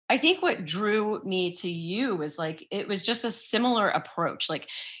I think what drew me to you was like, it was just a similar approach. Like,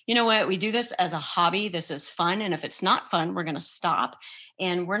 you know what? We do this as a hobby. This is fun. And if it's not fun, we're going to stop.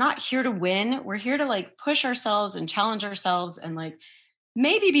 And we're not here to win. We're here to like push ourselves and challenge ourselves and like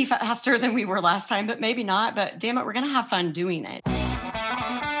maybe be faster than we were last time, but maybe not. But damn it, we're going to have fun doing it.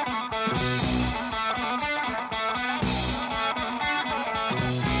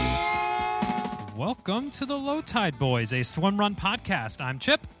 Welcome to the Low Tide Boys, a swim run podcast. I'm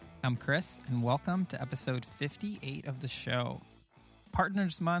Chip. I'm Chris, and welcome to episode 58 of the show.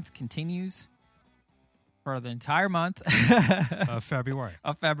 Partners Month continues for the entire month of February.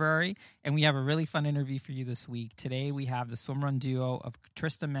 And we have a really fun interview for you this week. Today we have the swim run duo of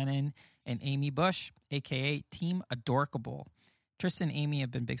Trista Menon and Amy Bush, aka Team Adorkable. Trista and Amy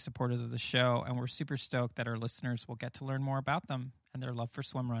have been big supporters of the show, and we're super stoked that our listeners will get to learn more about them and their love for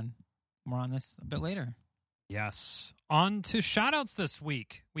swim run. More on this a bit later. Yes. On to shout-outs this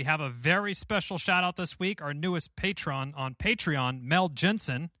week. We have a very special shout-out this week, our newest patron on Patreon, Mel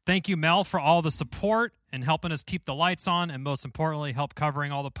Jensen. Thank you, Mel, for all the support and helping us keep the lights on, and most importantly, help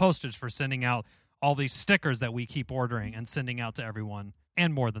covering all the postage for sending out all these stickers that we keep ordering and sending out to everyone,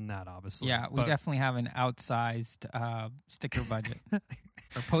 and more than that, obviously. Yeah, we definitely have an outsized sticker budget,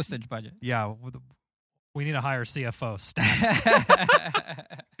 or postage budget. Yeah, we need a higher CFO staff.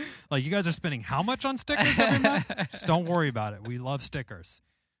 Like, you guys are spending how much on stickers every month? Just don't worry about it. We love stickers.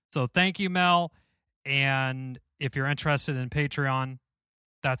 So thank you, Mel. And if you're interested in Patreon,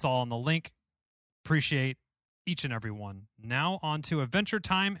 that's all in the link. Appreciate each and every one. Now on to Adventure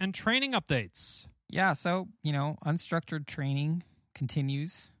Time and training updates. Yeah, so, unstructured training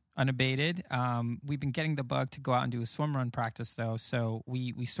continues unabated. We've been getting the bug to go out and do a swim run practice, though. So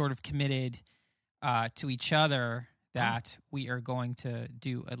we sort of committed to each other that we are going to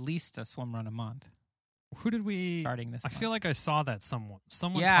do at least a swim run a month. Who did we starting this month. feel like I saw that someone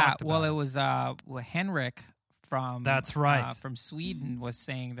talked about it was Henrik from That's right. From Sweden was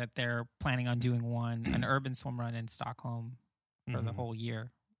saying that they're planning on doing an urban swim run in Stockholm for the whole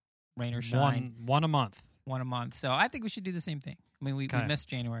year, rain or shine. One a month. So I think we should do the same thing. I mean, we missed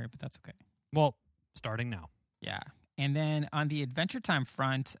January, but that's okay. Well, starting now. Yeah. And then on the Adventure Time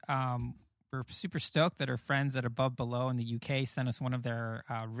front, we're super stoked that our friends at Above Below in the UK sent us one of their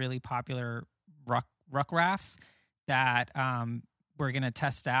really popular ruck rafts that we're going to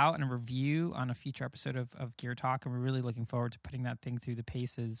test out and review on a future episode of Gear Talk. And we're really looking forward to putting that thing through the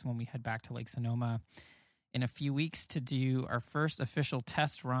paces when we head back to Lake Sonoma in a few weeks to do our first official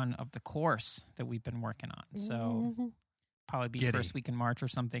test run of the course that we've been working on. So probably be first week in March or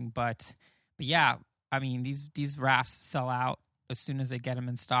something. But yeah, I mean, these rafts sell out as soon as they get them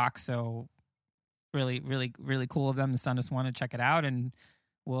in stock. So really, really, really cool of them to send us one to check it out, and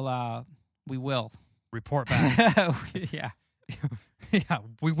we will report back. Yeah. Yeah,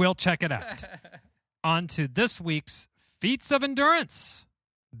 we will check it out. On to this week's Feats of Endurance.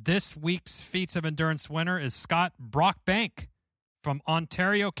 This week's Feats of Endurance winner is Scott Brockbank from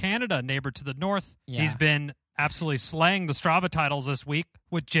Ontario, Canada, neighbor to the north. Yeah. He's been absolutely slaying the Strava titles this week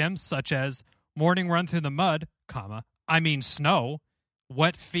with gyms such as Morning Run Through the Mud, snow,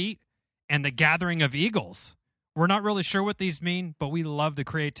 Wet Feet, and the Gathering of Eagles. We're not really sure what these mean, but we love the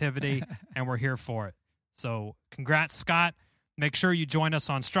creativity, and we're here for it. So congrats, Scott. Make sure you join us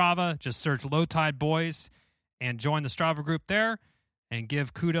on Strava. Just search Low Tide Boys and join the Strava group there, and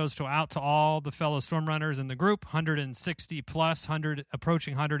give kudos out to all the fellow swim runners in the group, 160 plus,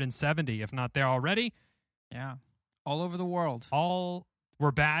 approaching 170, if not there already. Yeah, all over the world.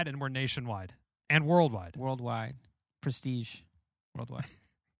 We're bad, and we're nationwide and worldwide. Prestige worldwide.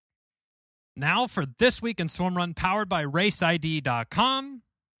 Now for This Week in Swim Run, powered by RaceID.com.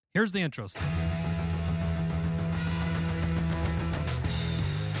 Here's the intro song.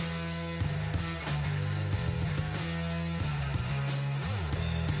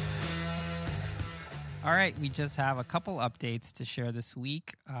 All right, we just have a couple updates to share this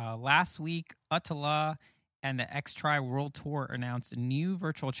week. Last week, Attila and the X-Tri World Tour announced a new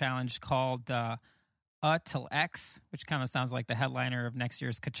virtual challenge called the Till X, which kind of sounds like the headliner of next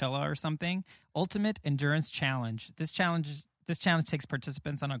year's Coachella or something. Ultimate Endurance Challenge. This challenge takes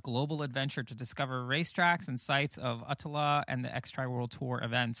participants on a global adventure to discover racetracks and sites of Attila and the X-Tri World Tour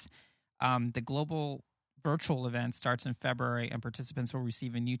events. The global virtual event starts in February, and participants will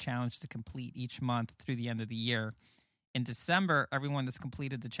receive a new challenge to complete each month through the end of the year. In December, everyone that's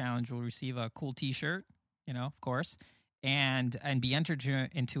completed the challenge will receive a cool T-shirt, of course, and be entered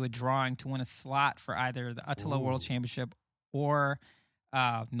into a drawing to win a slot for either the Attila World Championship or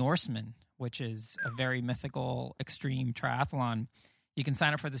Norseman, which is a very mythical extreme triathlon. You can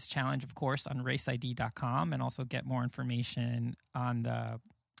sign up for this challenge, of course, on raceid.com and also get more information on the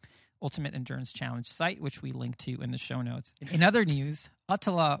Ultimate Endurance Challenge site, which we link to in the show notes. In other news,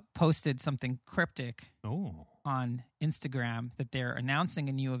 Attila posted something cryptic on Instagram that they're announcing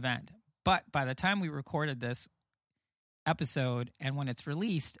a new event. But by the time we recorded this episode and when it's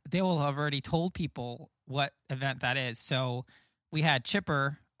released, they will have already told people what event that is. So we had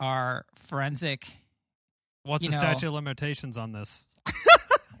Chipper, our forensic. What's the statute of limitations on this?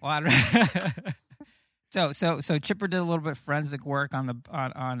 Well, I don't So Chipper did a little bit of forensic work on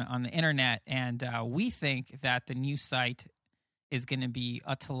the internet, and we think that the new site is going to be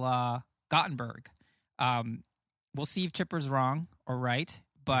Attila Gothenburg. We'll see if Chipper's wrong or right,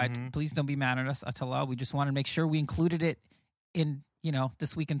 but please don't be mad at us, Attila. We just want to make sure we included it in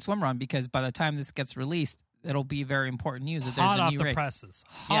this week in Swim Run, because by the time this gets released, it'll be very important news that there's a new race.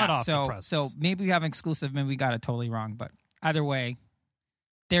 Hot off the presses. So maybe we have an exclusive, maybe we got it totally wrong, but either way,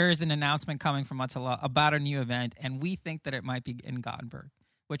 there is an announcement coming from Attila about a new event, and we think that it might be in Gothenburg,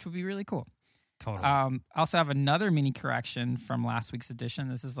 which would be really cool. Totally. I also have another mini correction from last week's edition.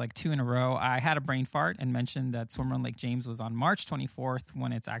 This is like 2 in a row. I had a brain fart and mentioned that Swim Run Lake James was on March 24th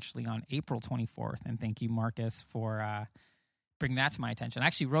when it's actually on April 24th. And thank you, Marcus, for bringing that to my attention. I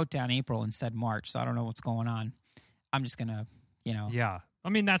actually wrote down April and said March, so I don't know what's going on. I'm just going to, Yeah. I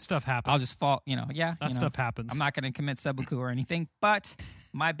mean, that stuff happens. I'll just fall, That stuff happens. I'm not going to commit seppuku or anything, but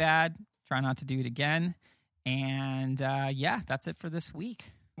my bad. Try not to do it again. And that's it for this week.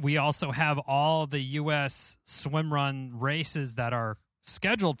 We also have all the U.S. swim run races that are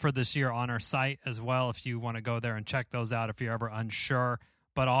scheduled for this year on our site as well, if you want to go there and check those out if you're ever unsure.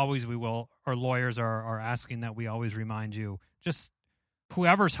 But always our lawyers are asking that we always remind you, just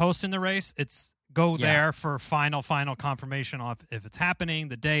whoever's hosting the race, go there for final confirmation of if it's happening,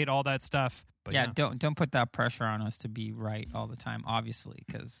 the date, all that stuff. But don't put that pressure on us to be right all the time, obviously,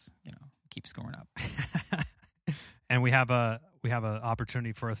 because keep scoring up. And we have an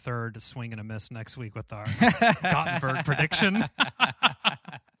opportunity for a third swing and a miss next week with our Gothenburg prediction.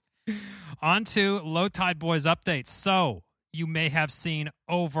 On to Low Tide Boys updates. So you may have seen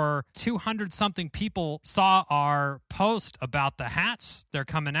over 200-something people saw our post about the hats. They're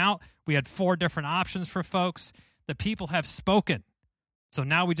coming out. We had 4 different options for folks. The people have spoken. So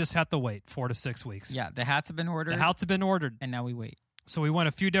now we just have to wait 4 to 6 weeks. Yeah, the hats have been ordered. And now we wait. So we went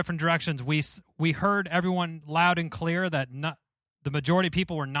a few different directions. We heard everyone loud and clear that the majority of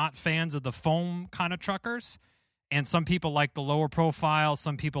people were not fans of the foam kind of truckers. And some people like the lower profile.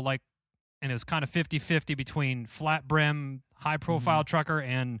 Some people and it was kind of 50-50 between flat brim, high profile trucker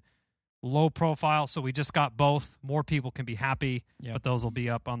and low profile. So we just got both. More people can be happy, but those will be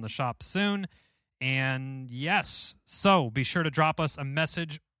up on the shop soon. And yes, so be sure to drop us a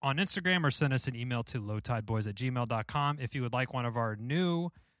message on Instagram or send us an email to lowtideboys@gmail.com if you would like one of our new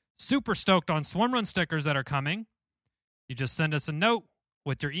Super Stoked on Swim Run stickers that are coming. You just send us a note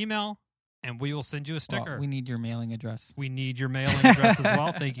with your email, and we will send you a sticker. Well, we need your mailing address. We need your mailing address as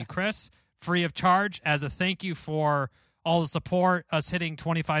well. Thank you, Chris. Free of charge as a thank you for all the support, us hitting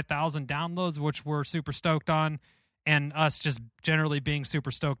 25,000 downloads, which we're super stoked on, and us just generally being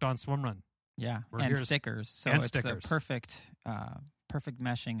super stoked on Swim Run. Yeah, and stickers. So it's a perfect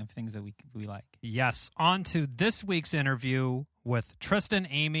meshing of things that we like. Yes. On to this week's interview with Tristan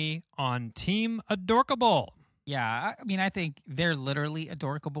Amy on Team Adorkable. Yeah, I mean, I think they're literally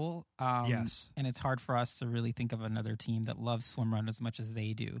adorkable. Yes. And it's hard for us to really think of another team that loves swim run as much as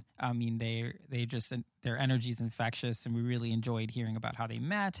they do. I mean, their energy is infectious, and we really enjoyed hearing about how they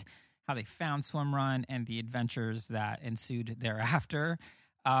met, how they found swim run, and the adventures that ensued thereafter.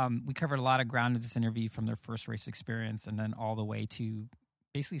 We covered a lot of ground in this interview, from their first race experience and then all the way to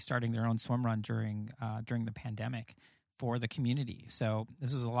basically starting their own swim run during the pandemic for the community. So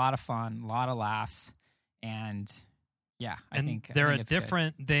this was a lot of fun, a lot of laughs. And I think they're good.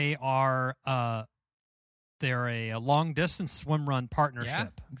 They're a long distance swim run partnership. Yeah,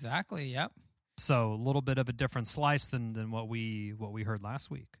 exactly. Yep. So a little bit of a different slice than what we heard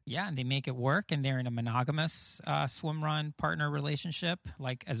last week. Yeah, and they make it work, and they're in a monogamous swim run partner relationship,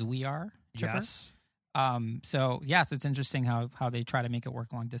 like as we are. Chipper. Yes. So it's interesting how they try to make it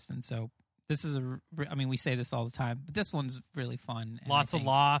work long distance. So this is we say this all the time, but this one's really fun. Lots of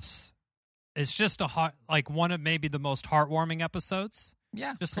laughs. It's just one of maybe the most heartwarming episodes.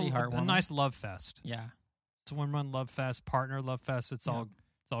 Yeah, just pretty heartwarming. A nice love fest. Yeah, swim run love fest, partner love fest. It's all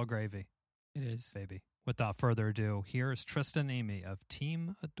gravy. It is, baby. Without further ado, here is Tristan Amy of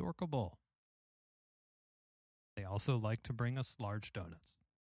Team Adorkable. They also like to bring us large donuts,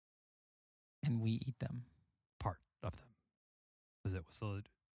 and we eat them. Part of them, because it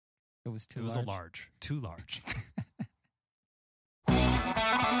was too large.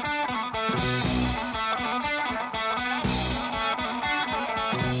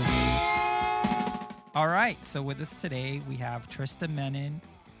 right. So with us today, we have Trista Menon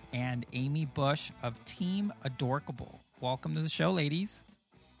and Amy Bush of Team Adorkable. Welcome to the show, ladies.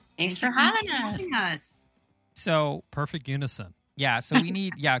 Thanks for having us. So Perfect unison. yeah, so we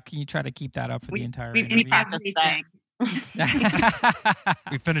need. Yeah, can you try to keep that up for the entire We interview? need everything.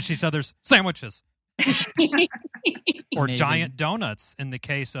 We finish each other's sandwiches or Amazing. giant donuts in the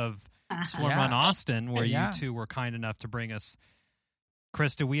case of Swim Yeah. Run Austin, where Yeah. you two were kind enough to bring us.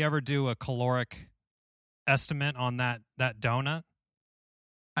 Chris, did we ever do a caloric estimate on that donut?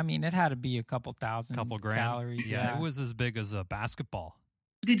 I mean, it had to be a couple thousand Couple grand calories. Yeah, it was as big as a basketball.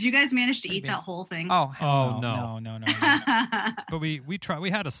 Did you guys manage to Pretty eat big. that whole thing? Oh, hell Oh, no. no. No. But we tried. We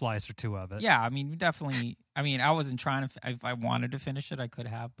had a slice or two of it. Yeah, I mean, we definitely. I mean, I wasn't trying to. If I wanted to finish it, I could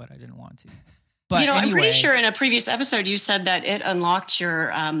have, but I didn't want to. But I'm anyway, pretty sure in a previous episode you said that it unlocked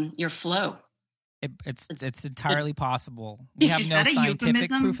your flow. it's entirely possible. We have Is no that a scientific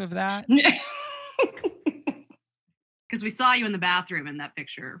euphemism? proof of that. Because we saw you in the bathroom in that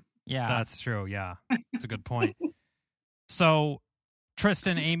picture. Yeah, That's true. Yeah, it's a good point. So,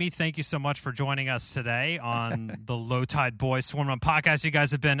 Tristan, Amy, thank you so much for joining us today on the Low Tide Boys Swim Run podcast. You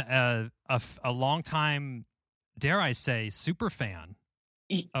guys have been a long time, dare I say, super fan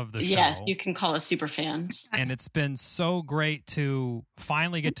of the show. Yes, you can call us super fans. And it's been so great to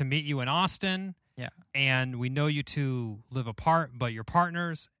finally get to meet you in Austin. Yeah. And we know you two live apart, but you're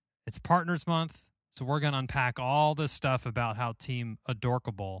partners. It's Partners Month. So we're going to unpack all this stuff about how Team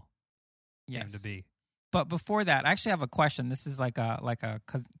Adorkable came yes. to be. But before that, I actually have a question. This is like a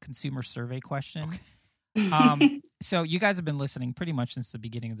consumer survey question. Okay. So you guys have been listening pretty much since the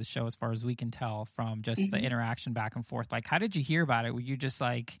beginning of the show, as far as we can tell from just the Mhm. interaction back and forth. Like, how did you hear about it? Were you just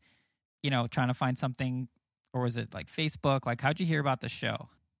like, trying to find something, or was it like Facebook? Like, how'd you hear about the show?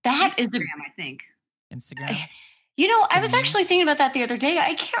 That is a Instagram, I think. Instagram? I was actually Memes? thinking about that the other day.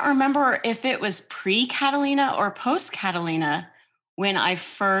 I can't remember if it was pre-Catalina or post-Catalina when I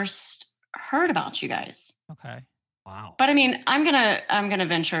first heard about you guys. Okay. Wow. But I mean, I'm gonna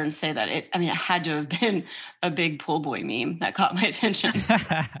venture and say that it had to have been a big pool boy meme that caught my attention.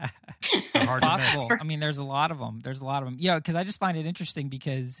 They're hard to miss. Possible. I mean, there's a lot of them. Because I just find it interesting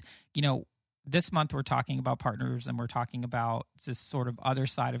because, this month we're talking about partners and we're talking about this sort of other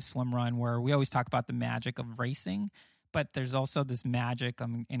side of swim run where we always talk about the magic of racing, but there's also this magic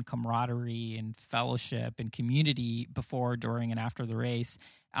in camaraderie and fellowship and community before, during, and after the race.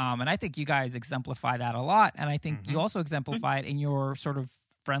 And I think you guys exemplify that a lot. And I think you also exemplify it in your sort of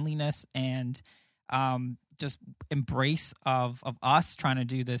friendliness and just embrace of us trying to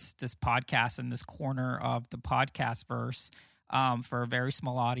do this podcast in this corner of the podcast verse. For a very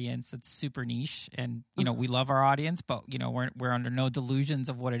small audience, it's super niche, and we love our audience, but we're under no delusions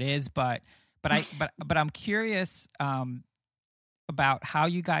of what it is. But I'm curious about how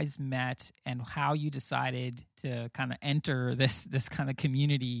you guys met and how you decided to kind of enter this kind of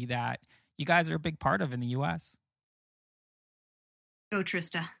community that you guys are a big part of in the U.S. Go,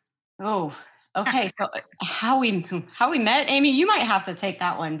 Trista. Oh, okay. So how we met, Amy? You might have to take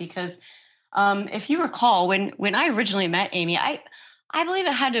that one because if you recall, when I originally met Amy, I believe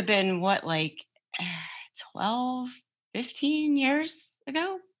it had to have been 12, 15 years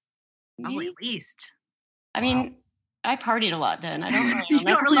ago. Probably Maybe? at least. I mean, I partied a lot then. I don't really You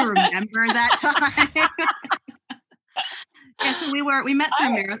don't really remember that time. Yeah, so we met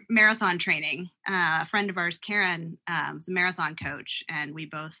through marathon training. A friend of ours, Karen, was a marathon coach, and we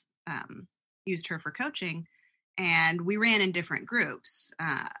both used her for coaching. And we ran in different groups.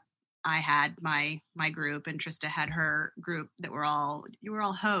 I had my group, and Trista had her group that you were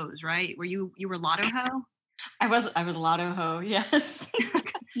all hoes, right? You were Lotto Ho? I was Lotto Ho, yes.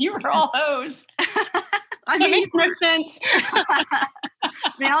 You were all hoes. I That mean, makes no sense.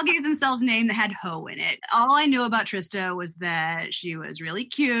 they all gave themselves a name that had ho in it. All I knew about Trista was that she was really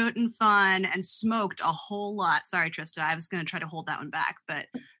cute and fun and smoked a whole lot. Sorry, Trista. I was going to try to hold that one back, but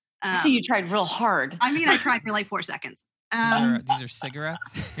So you tried real hard. I mean, I tried for like 4 seconds. These are cigarettes.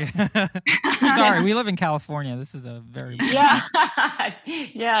 Sorry, we live in California. This is a very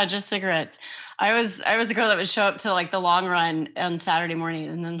yeah, just cigarettes. I was a girl that would show up to like the long run on Saturday morning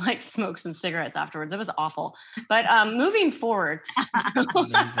and then like smoke some cigarettes afterwards. It was awful. But moving forward,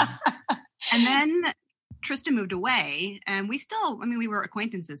 Amazing. And then Trista moved away, and we were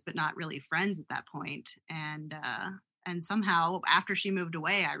acquaintances, but not really friends at that point. And somehow after she moved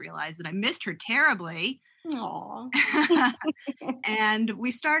away, I realized that I missed her terribly. Aw. And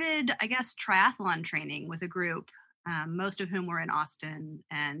we started, I guess, triathlon training with a group, most of whom were in Austin.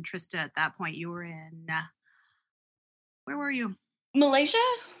 And Trista, at that point, you were in, where were you? Malaysia?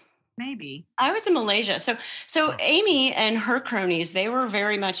 Maybe. I was in Malaysia. So Amy and her cronies, they were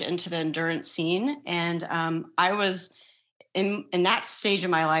very much into the endurance scene. And I was in that stage of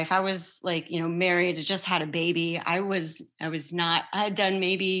my life. I was like, married, just had a baby. I had done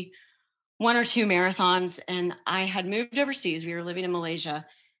maybe 1 or 2 marathons, and I had moved overseas. We were living in Malaysia.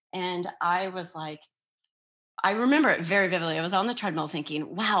 And I was like, I remember it very vividly. I was on the treadmill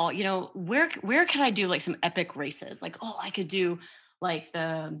thinking, wow, where could I do like some epic races? Like, I could do like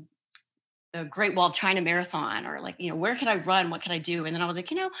the Great Wall of China Marathon, or like, where could I run? What could I do? And then I was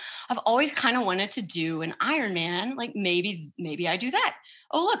like, I've always kind of wanted to do an Ironman. Like maybe I do that.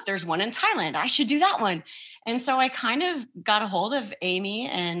 Oh, look, there's one in Thailand. I should do that one. And so I kind of got a hold of Amy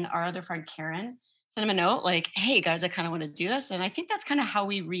and our other friend, Karen, sent them a note like, hey guys, I kind of want to do this. And I think that's kind of how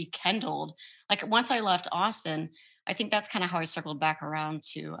we rekindled. Like once I left Austin, I think that's kind of how I circled back around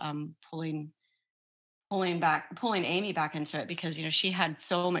to pulling Amy back into it, because she had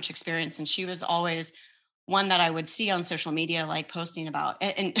so much experience, and she was always one that I would see on social media, like posting about,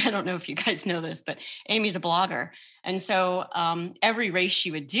 and I don't know if you guys know this, but Amy's a blogger. And so every race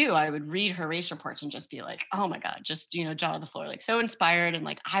she would do, I would read her race reports and just be like, oh my God, just, jaw to the floor, like so inspired. And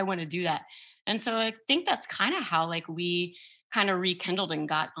like, I want to do that. And so I think that's kind of how like we kind of rekindled and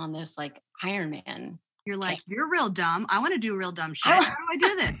got on this like Ironman. You're like, you're real dumb. I want to do real dumb shit. How do I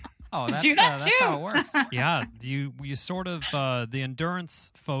do this? Oh, that's how it works. Yeah, you sort of the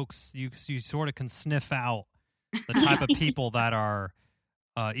endurance folks. You sort of can sniff out the type of people that are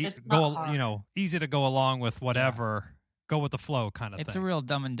easy to go along with whatever, go with the flow kind of thing. It's a real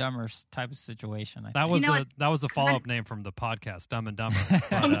Dumb and Dumber type of situation. That was the follow up name from the podcast, Dumb and Dumber.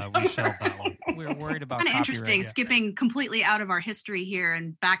 But we shelved that one. We were worried about kind of interesting. Yeah. Skipping completely out of our history here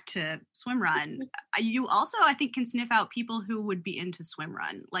and back to swim run. You also, I think, can sniff out people who would be into swim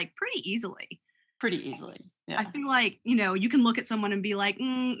run like pretty easily. Yeah. I feel like, you can look at someone and be like,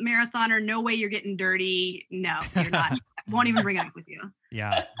 marathoner, no way you're getting dirty. No, you're not. Won't even bring it up with you.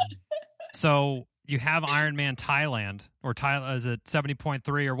 Yeah. So you have Ironman Thailand, or is it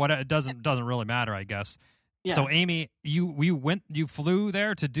 70.3 or what? It doesn't really matter, I guess. Yeah. So Amy, you flew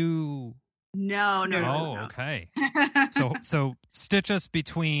there to do. No. Okay. So stitch us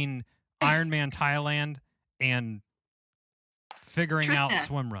between Ironman Thailand and figuring Trista, out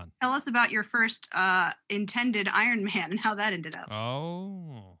swim run. Tell us about your first intended Ironman and how that ended up.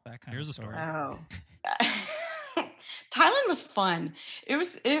 Oh, here's a story. Oh. Thailand was fun. It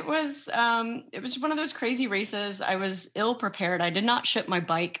was one of those crazy races. I was ill prepared. I did not ship my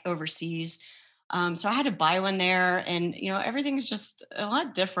bike overseas. So I had to buy one there, and everything is just a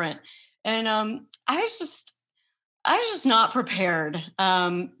lot different. And I was just not prepared.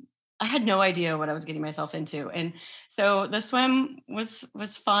 I had no idea what I was getting myself into. And so the swim was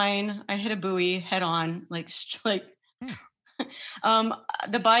fine. I hit a buoy head on,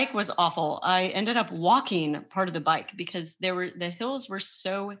 the bike was awful. I ended up walking part of the bike because the hills were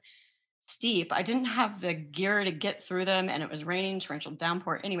so steep. I didn't have the gear to get through them, and it was raining, torrential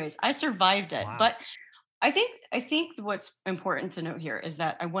downpour. Anyways, I survived it. Wow. But I think what's important to note here is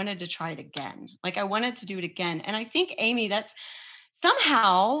that I wanted to try it again. Like I wanted to do it again. And I think, Amy, that's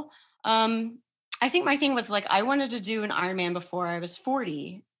somehow, I think my thing was like, I wanted to do an Ironman before I was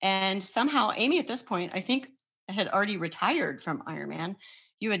 40. And somehow, Amy, at this point, I think I had already retired from Ironman.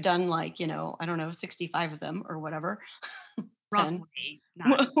 You had done 65 of them or whatever. Roughly.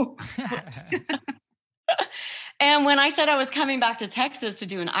 And when I said I was coming back to Texas to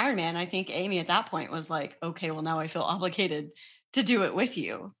do an Ironman, I think Amy at that point was like, okay, well now I feel obligated to do it with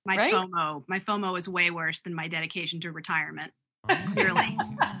you. My FOMO is way worse than my dedication to retirement. Clearly.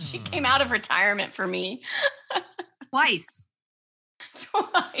 She came out of retirement for me. Twice.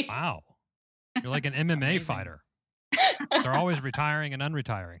 Wow. You're like an MMA fighter. They're always retiring and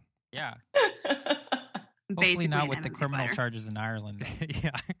unretiring. Yeah. Hopefully not with the criminal charges in Ireland.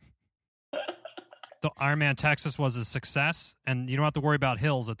 Yeah. So Ironman Texas was a success, and you don't have to worry about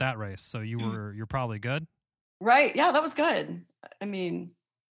hills at that race. So you're probably good. Right. Yeah, that was good. I mean,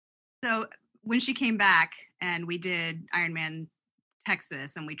 so when she came back and we did Ironman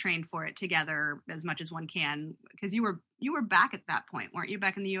Texas and we trained for it together as much as one can, because you were back at that point, weren't you?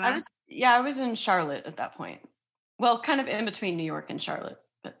 Back in the U.S. I was in Charlotte at that point. Well, kind of in between New York and Charlotte,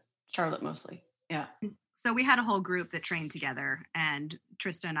 but Charlotte mostly. Yeah. So we had a whole group that trained together, and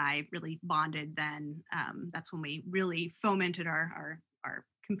Trista and I really bonded then. That's when we really fomented our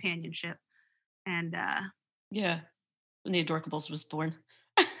companionship. And when the Adorkables was born.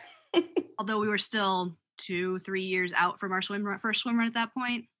 Although we were still 2-3 years out from our first swim run at that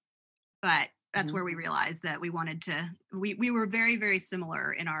point. But that's where we realized that we wanted to, we were very, very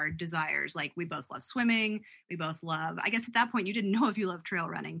similar in our desires. Like we both love swimming. We both love, I guess at that point you didn't know if you loved trail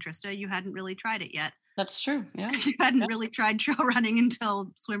running, Trista. You hadn't really tried it yet. That's true. Yeah. You hadn't really tried trail running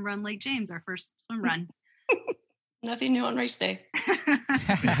until Swim Run Lake James, our first swim run. Nothing new on race day.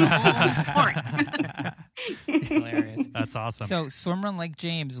 Hilarious. That's awesome. So Swim Run Lake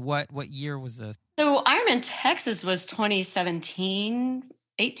James, what year was this? So Ironman Texas was 2017,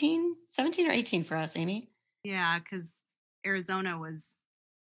 17 or 18 for us, Amy. Yeah, because Arizona was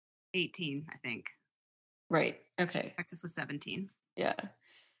 18, I think. Right. Okay. Texas was 17. Yeah.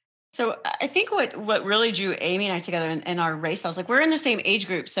 So I think what really drew Amy and I together in our race, I was like, we're in the same age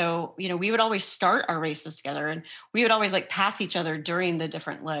group. So, we would always start our races together and we would always like pass each other during the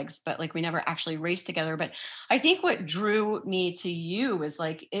different legs, but like we never actually raced together. But I think what drew me to you was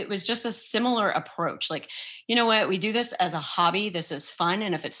like, it was just a similar approach. Like, you know what, we do this as a hobby. This is fun.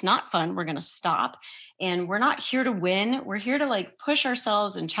 And if it's not fun, we're going to stop. And we're not here to win. We're here to like push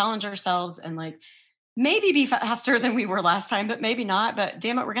ourselves and challenge ourselves and like, maybe be faster than we were last time, but maybe not. But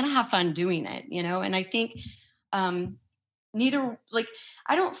damn it, we're going to have fun doing it, And I think I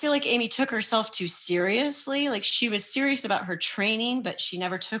don't feel like Amy took herself too seriously. Like she was serious about her training, but she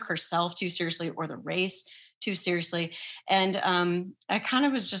never took herself too seriously or the race too seriously. And I kind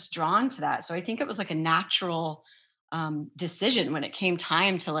of was just drawn to that. So I think it was like a natural decision when it came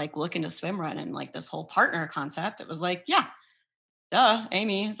time to like look into swim run and like this whole partner concept. It was like, yeah. Duh,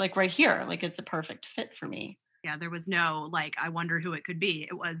 Amy is like right here. Like it's a perfect fit for me. Yeah, there was no like, I wonder who it could be.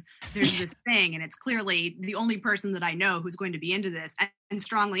 It was, there's this thing, and it's clearly the only person that I know who's going to be into this and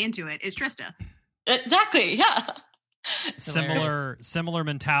strongly into it is Trista. Exactly. Yeah. Similar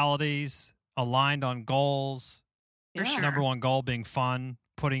mentalities, aligned on goals. For sure. Number one goal being fun,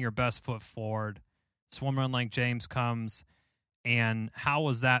 putting your best foot forward. Swim Run Lake James comes. And how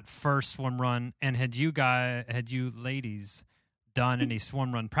was that first swim run? And had you ladies done any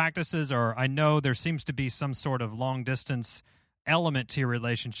swim run practices? Or I know there seems to be some sort of long distance element to your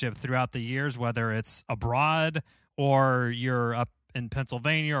relationship throughout the years, whether it's abroad or you're up in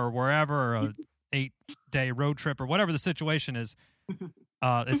Pennsylvania or wherever, or a 8-day road trip or whatever the situation is.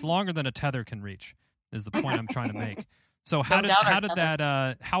 It's longer than a tether can reach is the point I'm trying to make. So how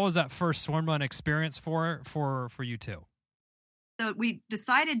was that first swim run experience for you two? So we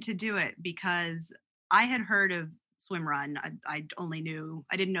decided to do it because I had heard of swim run. I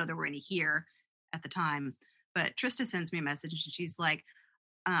didn't know there were any here at the time, but Trista sends me a message and she's like,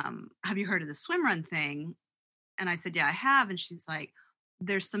 have you heard of the swim run thing? And I said, yeah, I have. And she's like,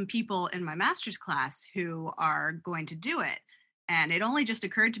 there's some people in my master's class who are going to do it. And it only just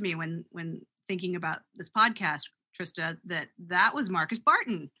occurred to me when thinking about this podcast, Trista, that was Marcus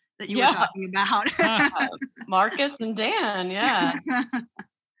Barton that you were talking about. Marcus and Dan. Yeah.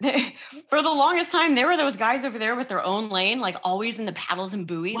 For the longest time, there were those guys over there with their own lane, like always in the paddles and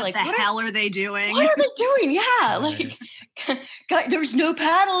buoy. What hell are they doing? What are they doing? Yeah. Like, there's no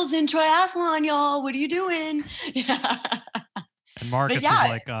paddles in triathlon, y'all. What are you doing? Yeah. And Marcus is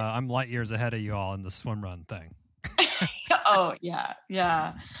like, I'm light years ahead of you all in the swim run thing. Oh, yeah.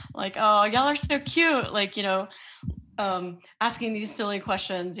 Yeah. Like, oh, y'all are so cute. Like, asking these silly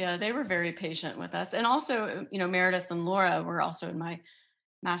questions. Yeah. They were very patient with us. And also, Meredith and Laura were also in my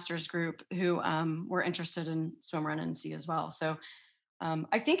master's group who were interested in swim run and sea as well. So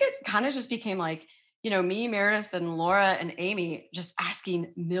I think it kind of just became like, me, Meredith, and Laura and Amy just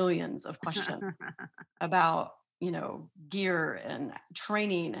asking millions of questions about, gear and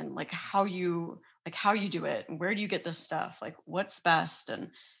training and like how you do it and where do you get this stuff? Like what's best?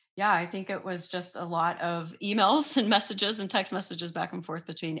 And yeah, I think it was just a lot of emails and messages and text messages back and forth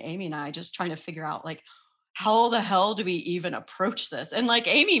between Amy and I, just trying to figure out like, how the hell do we even approach this? And like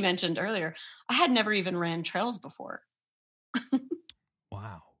Amy mentioned earlier, I had never even ran trails before.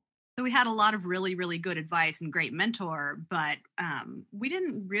 Wow. So we had a lot of really, really good advice and great mentor, but we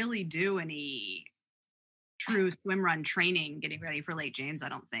didn't really do any true swim run training getting ready for Lake James, I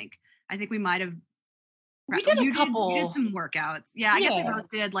don't think. I think we might have. We did a couple. You did some workouts. Yeah, I guess we both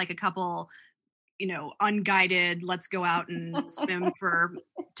did like a couple, unguided, let's go out and swim for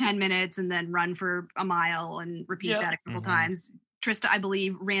 10 minutes and then run for a mile and repeat that a couple times. Trista, I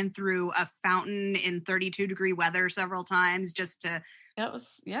believe, ran through a fountain in 32-degree weather several times just to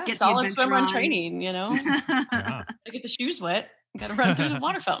get solid swim run training, Yeah. To get the shoes wet. Got to run through the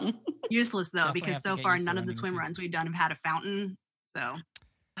water fountain. Useless though, Definitely because so far none of the swim runs we've done have had a fountain. So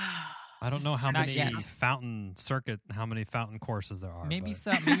I don't know how many fountain courses there are. Maybe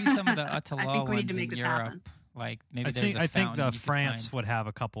some of the Atala ones in Europe. Happen. Like maybe I think the France would have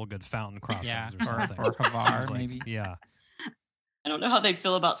a couple of good fountain crossings or something. or Havar, maybe. Yeah. I don't know how they'd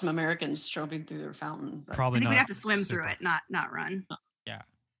feel about some Americans strolling through their fountain. But. I Probably think not. we'd have to swim super. through it, not run. Yeah.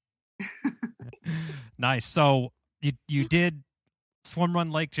 Nice. So you did swim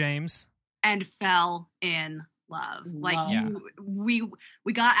run Lake James. And fell in love. Like Yeah. we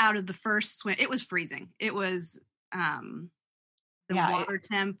got out of the first swim. It was freezing. It was the water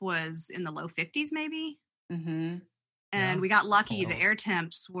temp was in the low 50s maybe. Mm-hmm. And we got lucky. Oh. The air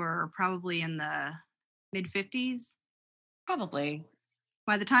temps were probably in the mid 50s. Probably.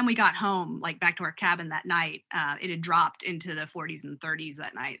 By the time we got home, like back to our cabin that night, it had dropped into the 40s and 30s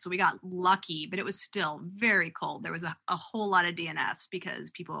that night. So we got lucky, but it was still very cold. There was a whole lot of DNFs because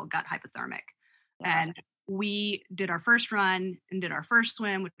people got hypothermic. Yeah. And we did our first run and did our first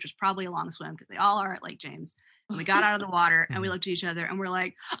swim, which was probably a long swim because they all are at Lake James. And we got out of the water and we looked at each other and we're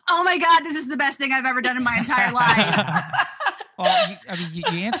like, oh my God, this is the best thing I've ever done in my entire life. Well, you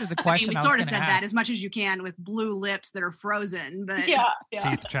answered the question. I mean, we sort of said that as much as you can with blue lips that are frozen, but yeah.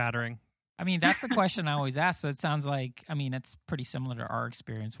 Teeth chattering. I mean, that's the question I always ask. So it sounds like, I mean, it's pretty similar to our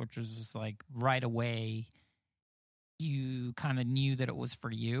experience, which was just like right away, you kind of knew that it was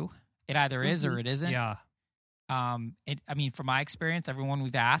for you. It either is or it isn't. Yeah. I mean, from my experience, everyone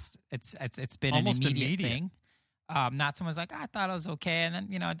we've asked, it's been Almost an immediate immediate. thing. Not someone's like, I thought it was okay, and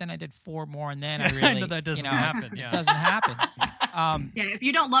then then I did 4 more, and then I really No, that doesn't happen. Yeah. It doesn't happen. yeah, if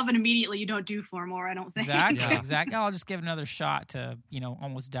you don't love it immediately, you don't do 4 more, I don't think. Exactly, Yeah. exactly. I'll just give it another shot to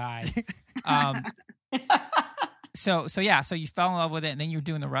almost die. So you fell in love with it, and then you're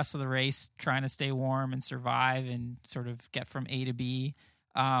doing the rest of the race, trying to stay warm and survive, and sort of get from A to B.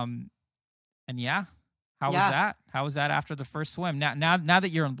 And yeah. How was that? How was that after the first swim? Now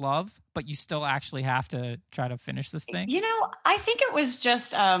that you're in love, but you still actually have to try to finish this thing? I think it was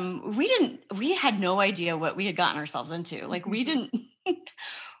just we had no idea what we had gotten ourselves into. Like we didn't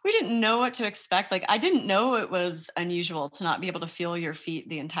know what to expect. Like I didn't know it was unusual to not be able to feel your feet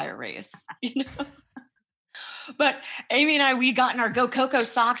the entire race. But Amy and we got in our Go Coco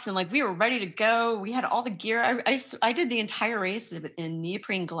socks and like we were ready to go. We had all the gear. I did the entire race in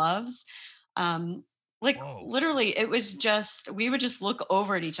neoprene gloves. Whoa. Literally, it was just, we would just look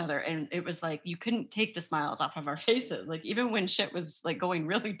over at each other and it was like, you couldn't take the smiles off of our faces. Like even when shit was like going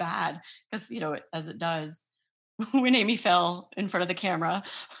really bad, because, as it does, when Amy fell in front of the camera.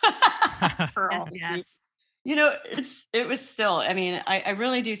 For all Yes. it was still, I mean, I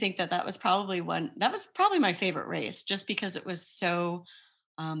really do think that was probably my favorite race just because it was so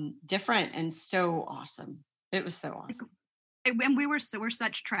different and so awesome. It was so awesome. And we're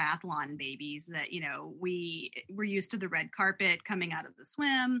such triathlon babies that we were used to the red carpet coming out of the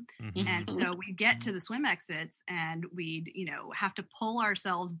swim, and so we get to the swim exits and we'd have to pull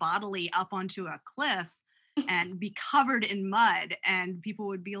ourselves bodily up onto a cliff and be covered in mud, and people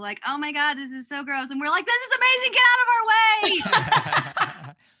would be like, "Oh my God, this is so gross," and we're like, "This is amazing! Get out of our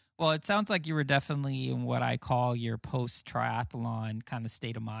way!" Well, it sounds like you were definitely in what I call your post-triathlon kind of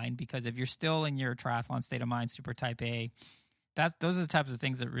state of mind, because if you're still in your triathlon state of mind, super type A, those are the types of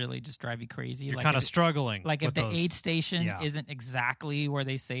things that really just drive you crazy. You're kind of struggling. Like if the aid station isn't exactly where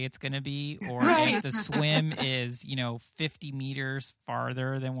they say it's going to be, or if the swim is 50 meters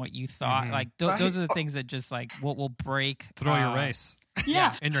farther than what you thought, like those are the things that just like will break. Throw your race.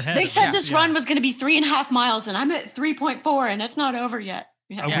 Yeah, in your head. They said this run was going to be 3.5 miles, and I'm at 3.4, and it's not over yet.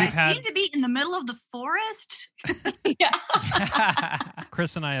 I seem to be in the middle of the forest. Yeah.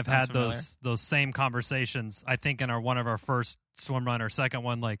 Chris and I have had those same conversations. I think in one of our first swim run or second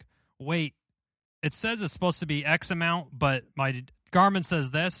one, like, wait, it says it's supposed to be X amount, but my Garmin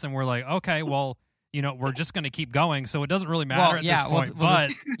says this, and we're like, okay, well, we're just going to keep going, so it doesn't really matter at this point.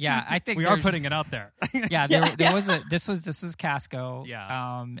 But I think we are putting it out there. There was this was Casco.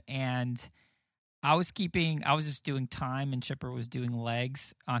 Yeah. And I was just doing time, and Chipper was doing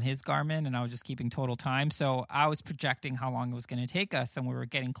legs on his Garmin, and I was just keeping total time. So I was projecting how long it was going to take us, and we were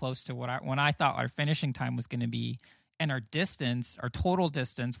getting close to when I thought our finishing time was going to be, and our total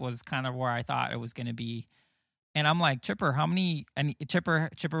distance was kind of where I thought it was going to be. And I'm like, Chipper, how many? And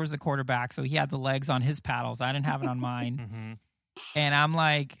Chipper was the quarterback, so he had the legs on his paddles. I didn't have it on mine. And I'm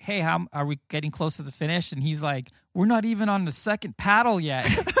like, hey, how are we getting close to the finish? And he's like, we're not even on the second paddle yet.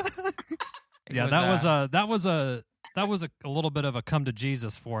 That was a little bit of a come to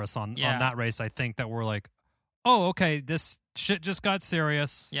Jesus for us on that race. I think that we're like, oh, okay, this shit just got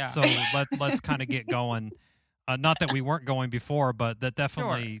serious. Yeah. So let's kind of get going. Not that we weren't going before, but that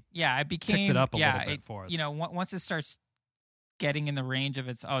definitely it became ticked it up a little bit for us. Once it starts getting in the range of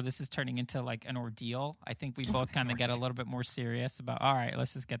this is turning into like an ordeal, I think we both kind of get a little bit more serious about, all right,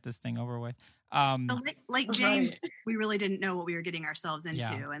 let's just get this thing over with. Lake James, we really didn't know what we were getting ourselves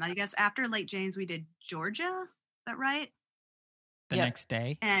into. And I guess after Lake James, we did Georgia. Is that right? the next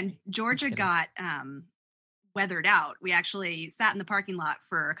day. And Georgia kidding. got weathered out. We actually sat in the parking lot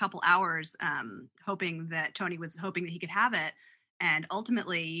for a couple hours, hoping that Tony was hoping that he could have it. And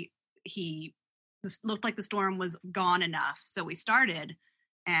ultimately, looked like the storm was gone enough. So we started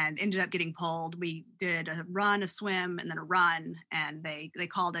and ended up getting pulled. We did a run, a swim, and then a run. And they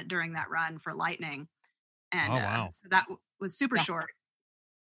called it during that run for lightning. And wow. so that was super short.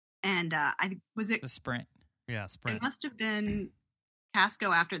 And was it The sprint. Yeah, sprint. It must have been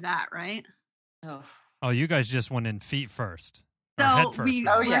Casco after that, right? Oh, you guys just went in feet first. Or So head first, we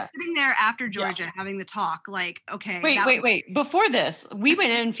rather. were sitting there after Georgia having the talk, like, okay. Wait. Before this, we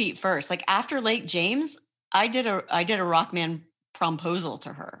went in feet first. Like after Lake James, I did a Rockman promposal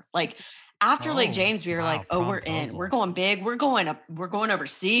to her. Like after Lake James, we were like, oh, we're in. We're going big. We're going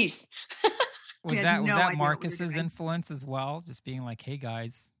overseas. Was had that no idea what we were Marcus's doing. influence as well? Just being like, hey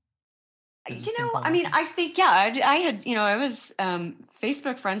guys. Does this You thing know, called I mean, lightning? I think, I had, I was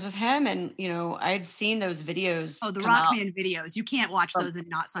Facebook friends with him, and, I had seen those videos. Oh, the come out. Rockman videos. You can't watch those and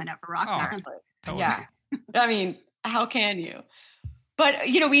not sign up for Rockman. Totally. Yeah. I mean, how can you? But,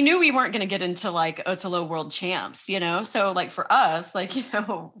 we knew we weren't going to get into like Othello world champs, So like for us, like,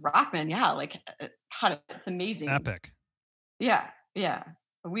 Rockman, like, God, it's amazing. Epic. Yeah. Yeah.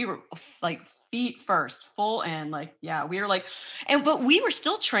 We were like feet first, full in, like, we were like, but we were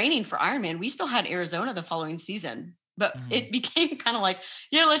still training for Ironman. We still had Arizona the following season, but it became kind of like,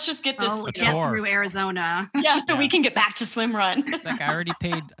 let's just get this Get through Arizona. so we can get back to swim run. Like I already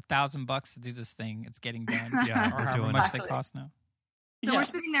paid $1,000 to do this thing. It's getting done. Yeah, or we're however doing much it. they cost now. So we're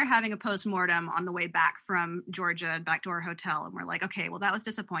sitting there having a postmortem on the way back from Georgia, back to our hotel. And we're like, okay, well, that was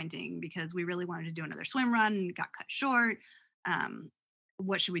disappointing because we really wanted to do another swim run and got cut short.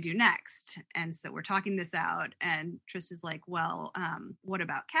 What should we do next? And so we're talking this out, and Trista's like, well, what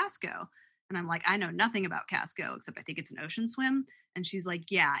about Casco? And I'm like, I know nothing about Casco, except I think it's an ocean swim. And she's like,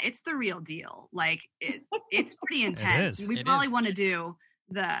 yeah, it's the real deal. Like it's pretty intense. is. We probably want to do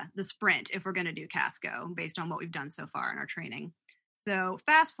the sprint if we're going to do Casco based on what we've done so far in our training. So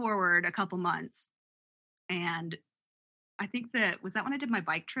fast forward a couple months, and I think was that when I did my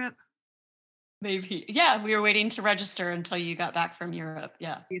bike trip? Maybe. Yeah, we were waiting to register until you got back from Europe.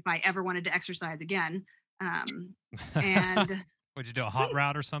 Yeah. If I ever wanted to exercise again. And would you do a hot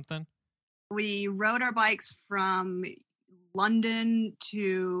route or something? we rode our bikes from London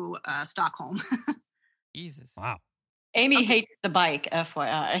to Stockholm. Jesus. Wow. Amy hates the bike,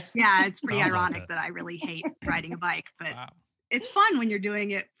 FYI. Yeah, it's pretty Sounds like ironic it. that I really hate riding a bike, but Wow. it's fun when you're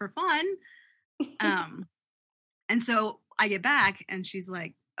doing it for fun. And so I get back and she's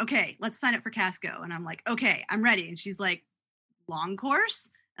like, okay, let's sign up for Casco. And I'm like, okay, I'm ready. And she's like, long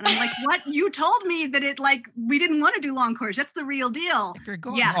course? And I'm like, what? You told me that we didn't want to do long course. That's the real deal. If you're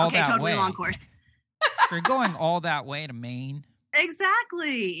going Yeah, all okay, that totally way, long course. if you're going all that way to Maine,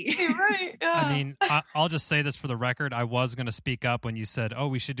 Exactly. Right. Yeah. I mean, I'll just say this for the record. I was going to speak up when you said, oh,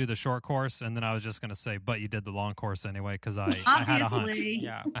 we should do the short course. And then I was just going to say, but you did the long course anyway, because I had a hunch. Obviously.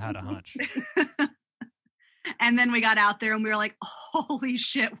 yeah. I had a hunch. And then we got out there and we were like, holy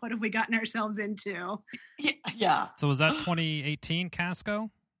shit, what have we gotten ourselves into? Yeah. So was that 2018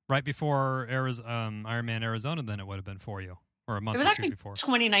 Casco? Right before Ironman Arizona, then it would have been for you. Or a month It was or two actually before.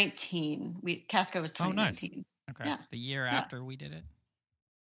 2019. Casco was Oh, nice. 2019. Okay. Yeah. The year Yeah. after we did it.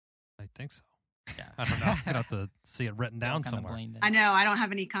 I think so. Yeah. I don't know. I'd have to see it written down Kinda somewhere. blamed it. I know, I don't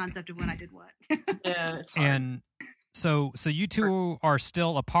have any concept of when I did what. Yeah, it's hard. And so you two are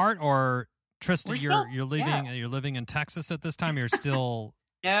still apart, or Trista, We're you're living in Texas at this time. You're still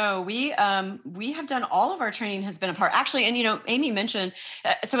No, we have done all of our training has been apart. Actually, and Amy mentioned,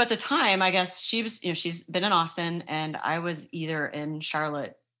 so at the time, I guess she was, she's been in Austin, and I was either in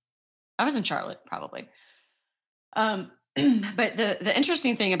Charlotte. I was in Charlotte probably. But the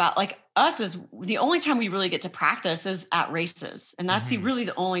interesting thing about like us is the only time we really get to practice is at races. And that's really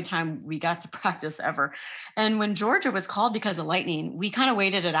the only time we got to practice ever. And when Georgia was called because of lightning, we kind of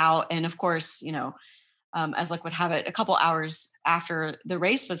waited it out. And of course, as luck would have it, a couple hours after the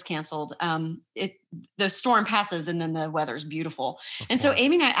race was canceled, the storm passes and then the weather's beautiful. And so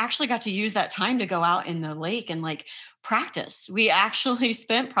Amy and I actually got to use that time to go out in the lake and like practice. We actually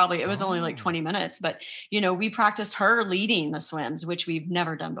spent it was only like 20 minutes, but we practiced her leading the swims, which we've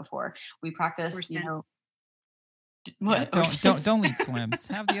never done before. We practiced, Don't lead swims.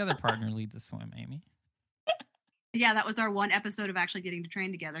 Have the other partner lead the swim, Amy. Yeah, that was our one episode of actually getting to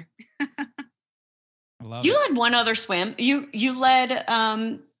train together. I love You it. led one other swim. You led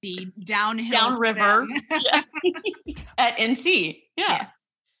The downhill downriver swim. at NC. Yeah. Yeah.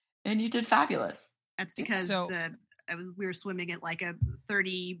 And you did fabulous. That's because So- we were swimming at like a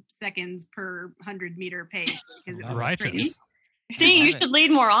 30 seconds per 100 meter pace. Because it was Righteous. crazy. See, you Love it. should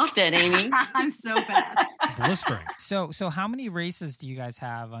lead more often, Amy. I'm so fast. Blistering. So how many races do you guys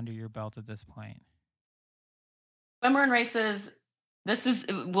have under your belt at this point? Swim run races. This is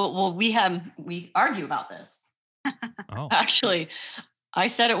well. We argue about this. Oh, Actually, I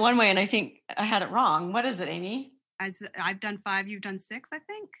said it one way, and I think I had it wrong. What is it, Amy? I've done 5. You've done 6, I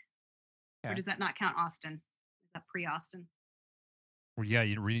think. Or Okay. does that not count Austin? Is that pre-Austin? well, yeah.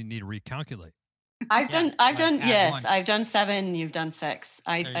 You really need to recalculate. I've Yeah, done. I've like done. add Yes, one. I've done 7. You've done 6.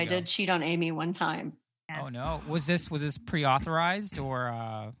 There you I go. did cheat on Amy one time. Oh Yes. no, was this pre-authorized or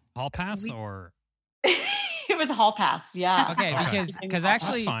Hall pass We- or It was a hall pass. Yeah. okay? Okay. Because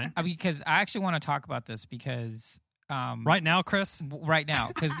actually, fine. because I actually want to talk about this because right now, Chris? right now,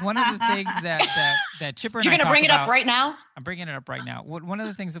 because one of the things that Chipper and You're I gonna talk bring it about, up right now. I'm bringing it up right now. One of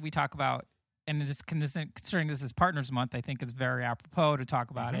the things that we talk about, and considering this is Partners Month, I think it's very apropos to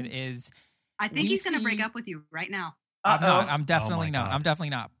talk about it. Is I think We he's going to break see- up with you right now. I'm not. I'm Oh definitely my not. God. I'm definitely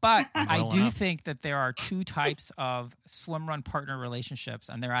not. But I'm I rolling do up. think that there are 2 types of swim run partner relationships,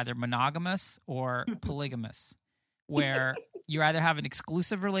 and they're either monogamous or polygamous, where you either have an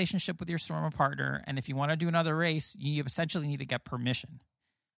exclusive relationship with your swim run partner, and if you want to do another race, you essentially need to get permission.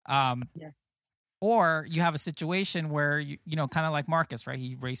 Yeah. Or you have a situation where you know, kind of like Marcus, right?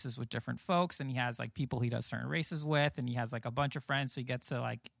 He races with different folks, and he has like people he does certain races with, and he has like a bunch of friends, so he gets to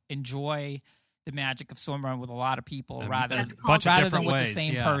like enjoy the magic of swim run with a lot of people And rather That's than a bunch of rather different than with ways. the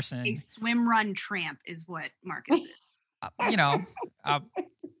same yeah. person. A swim run tramp is what Marcus is. You know,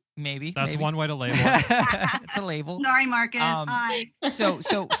 maybe That's maybe. one way to label it. It's a label. Sorry, Marcus. Um, Hi.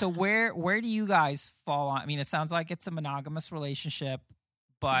 So where do you guys fall on? I mean, it sounds like it's a monogamous relationship,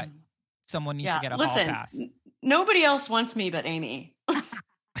 but someone needs to get a hall Listen, pass. nobody else wants me but Amy.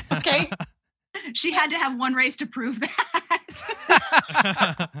 Okay. She had to have one race to prove that.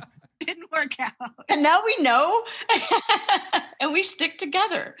 Didn't work out. And now we know, and we stick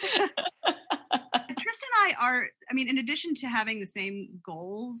together. Tristan and I are, I mean, in addition to having the same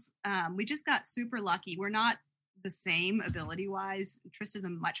goals, we just got super lucky. We're not the same ability wise. Trista's a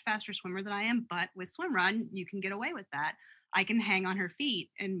much faster swimmer than I am, but with swim run, you can get away with that. I can hang on her feet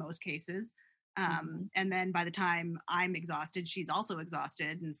in most cases. And then by the time I'm exhausted, she's also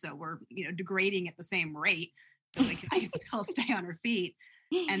exhausted. And so we're, degrading at the same rate. So we can still stay on her feet.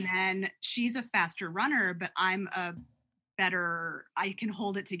 And then she's a faster runner, but I'm I can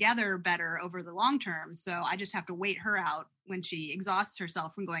hold it together better over the long term. So I just have to wait her out when she exhausts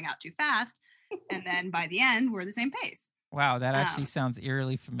herself from going out too fast. And then by the end, we're the same pace. Wow, that actually sounds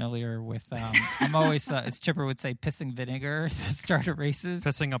eerily familiar with. I'm always, as Chipper would say, pissing vinegar at the start of races.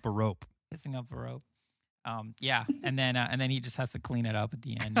 Pissing up a rope. Pissing up a rope. Yeah, and then he just has to clean it up at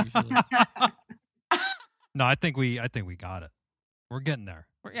the end usually. No, I think we got it. We're getting there.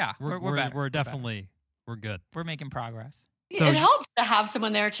 We're better. We're better. definitely we're good. We're making progress. So- it helps to have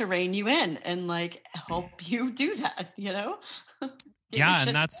someone there to rein you in and like help you do that, Get your Yeah, shit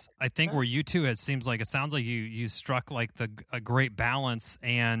and that's I think where you two it sounds like you struck like a great balance,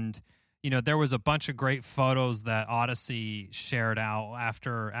 and there was a bunch of great photos that Odyssey shared out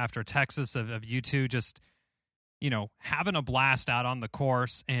after Texas of you two just having a blast out on the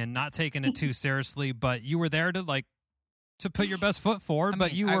course and not taking it too seriously, but you were there to put your best foot forward.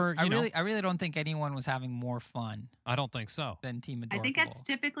 But you were I really don't think anyone was having more fun I don't think so. than Team Adorable. I think that's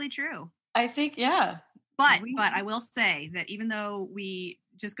typically true. I think, yeah. But We- I will say that even though we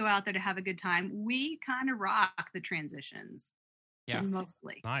just go out there to have a good time, we kind of rock the transitions. Yeah.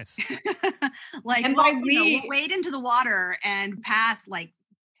 Mostly. Nice. Like And we'll, by we'll wade into the water and pass like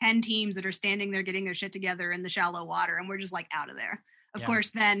 10 teams that are standing there getting their shit together in the shallow water, and we're just like out of there. Of Yeah. course,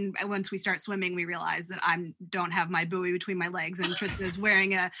 then once we start swimming, we realize that I don't have my buoy between my legs, and Trista's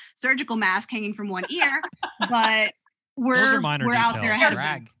wearing a surgical mask hanging from one ear. But Those are minor we're out there details. ahead of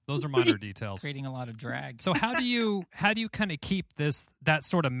them. drag, Those are minor details. creating a lot of drag. So how do you kind of keep that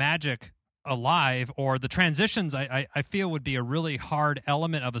sort of magic alive, or the transitions I feel would be a really hard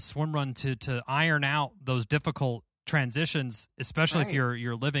element of a swim run to iron out those difficult transitions, especially if Right.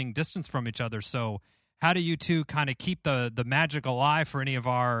 you're living distance from each other. So how do you two kind of keep the magic alive for any of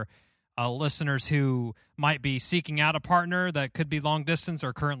our listeners who might be seeking out a partner that could be long distance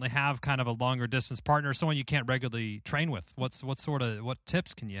or currently have kind of a longer distance partner, someone you can't regularly train with? What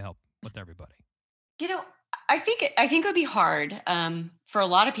tips can you help with everybody? I think it would be hard for a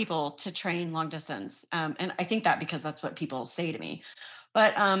lot of people to train long distance, and I think that because that's what people say to me.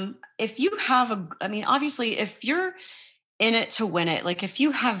 But if you have obviously, if you're in it to win it, like if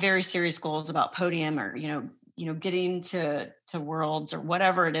you have very serious goals about podium or getting to worlds or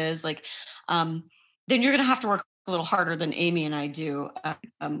whatever it is, like then you're going to have to work a little harder than Amy and I do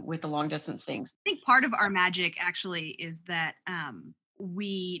with the long distance things. I think part of our magic actually is that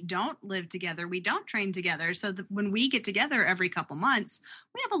we don't live together. We don't train together. So that when we get together every couple months,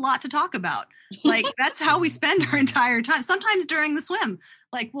 we have a lot to talk about. Like that's how we spend our entire time. Sometimes during the swim,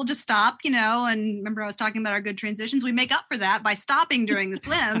 like we'll just stop, and remember I was talking about our good transitions. We make up for that by stopping during the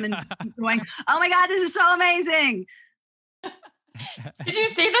swim and going, oh my God, this is so amazing. Did you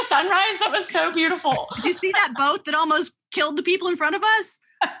see the sunrise? That was so beautiful. Did you see that boat that almost killed the people in front of us?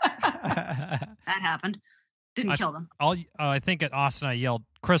 That happened. Didn't kill them. I think at Austin I yelled,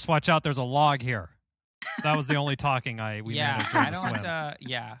 "Chris, watch out! There's a log here." That was the only talking we managed during the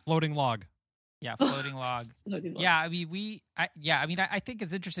swim. Floating log. Yeah, floating log. Yeah, I mean I think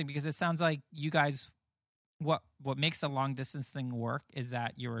it's interesting because it sounds like you guys, what makes a long distance thing work is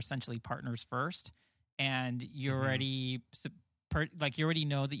that you're essentially partners first, and you're already you already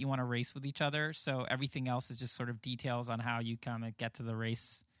know that you want to race with each other. So everything else is just sort of details on how you kind of get to the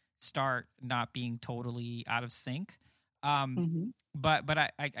race start, not being totally out of sync. But I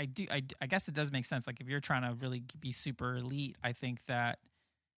guess it does make sense. Like if you're trying to really be super elite, I think that,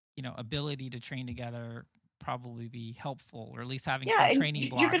 ability to train together probably be helpful, or at least having some training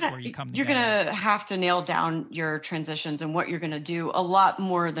blocks where you come together. You're going to have to nail down your transitions and what you're going to do a lot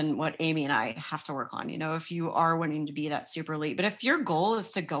more than what Amy and I have to work on, if you are wanting to be that super elite. But if your goal is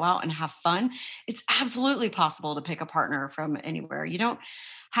to go out and have fun, it's absolutely possible to pick a partner from anywhere. You don't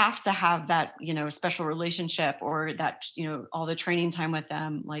have to have that, special relationship or that, all the training time with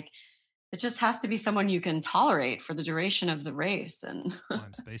them. Like, it just has to be someone you can tolerate for the duration of the race. And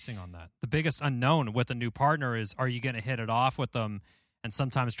I'm spacing on that. The biggest unknown with a new partner is, are you going to hit it off with them? And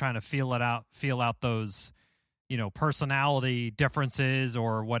sometimes trying to feel out those, personality differences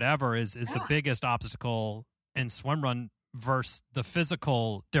or whatever is the biggest obstacle in swim run versus the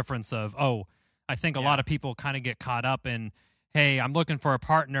physical difference of, I think a lot of people kind of get caught up in, hey, I'm looking for a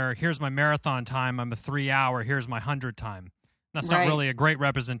partner. Here's my marathon time. I'm a 3 hour. Here's my 100 time. That's not really a great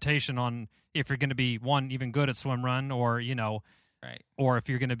representation on if you're going to be even good at swim run or, or if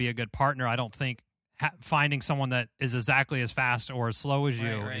you're going to be a good partner. I don't think finding someone that is exactly as fast or as slow as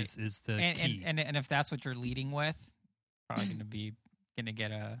you is the key. And if that's what you're leading with, probably going to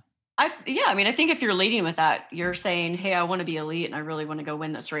get a. I think if you're leading with that, you're saying, hey, I want to be elite and I really want to go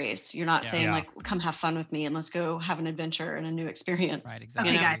win this race. You're not saying like, come have fun with me and let's go have an adventure and a new experience. Right,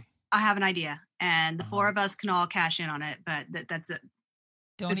 exactly. Okay, guys, I have an idea and the four of us can all cash in on it, but that's it.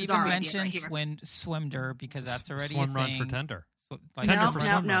 Don't even mention swimder because that's already swim a run thing. for tender.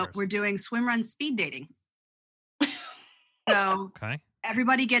 No. We're doing swim run speed dating. So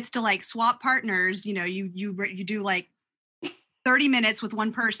everybody gets to like swap partners. You do like 30 minutes with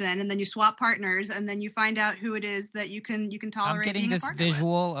one person and then you swap partners and then you find out who it is that you can tolerate. I'm getting this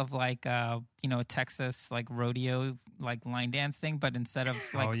visual of like a Texas like rodeo like line dance thing, but instead of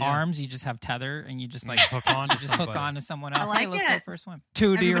arms you just have tether and you just like hook on to someone else. Hey, let's go for a swim.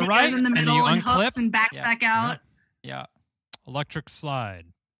 Two to your right in the middle and you and unclip hooks and backs back out. Yeah. Electric slide.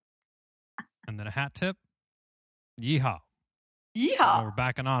 And then a hat tip. Yeehaw. We're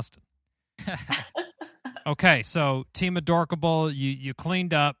back in Austin. Okay, so Team Adorkable, you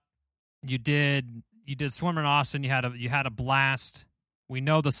cleaned up. You did swim in Austin. You had a blast. We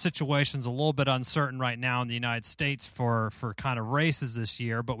know the situation's a little bit uncertain right now in the United States for kind of races this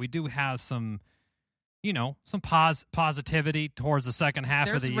year, but we do have some positivity towards the second half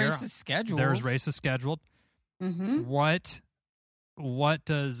of the year. There's races scheduled. Mm-hmm. What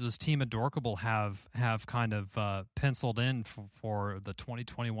does Team Adorkable have kind of penciled in for the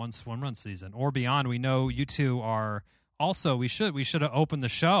 2021 swim run season or beyond? We know you two are also. We should have opened the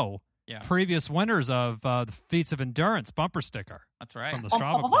show. Yeah. Previous winners of the Feats of Endurance bumper sticker. That's right. From the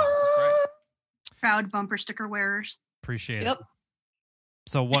Strava Club. That's right. Proud bumper sticker wearers. Appreciate it.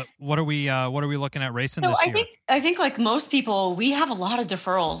 So what are we looking at racing this year? I think like most people, we have a lot of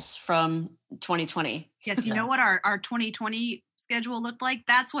deferrals from 2020. Yes, you know what our 2020 schedule looked like?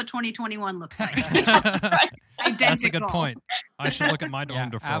 That's what 2021 looks like. Right. Identical. That's a good point. I should look at my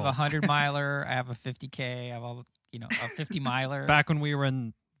own deferrals. I have a 100-miler. I have a 50K. I have a 50-miler. Back when we were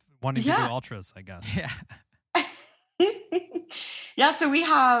wanting to do ultras, I guess. Yeah. Yeah. So we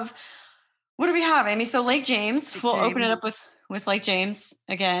have. What do we have, Amy? So Lake James. We'll open it up with Lake James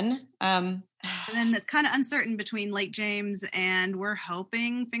again. And then it's kind of uncertain between Lake James and we're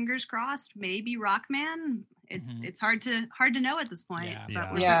hoping, fingers crossed, maybe Rockman. It's hard to know at this point,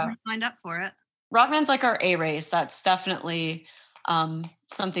 but we're certainly signed up for it. Rockman's like our A race. That's definitely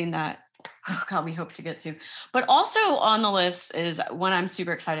something that oh God, we hope to get to. But also on the list is one I'm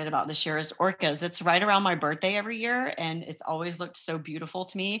super excited about this year is orcas. It's right around my birthday every year, and it's always looked so beautiful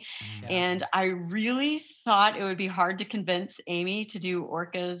to me. Yeah. And I really thought it would be hard to convince Amy to do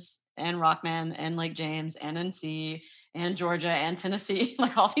orcas and Rockman and Lake James and NC and Georgia and Tennessee,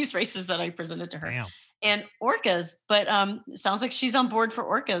 like all these races that I presented to her. Damn. And orcas, but it sounds like she's on board for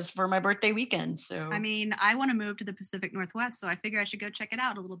orcas for my birthday weekend. So I mean, I want to move to the Pacific Northwest, so I figure I should go check it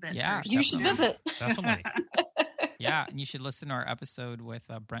out a little bit. Yeah, first. you should visit. Definitely. Yeah, and you should listen to our episode with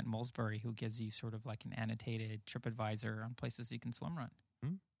Brent Molesbury, who gives you sort of like an annotated TripAdvisor on places you can swim run.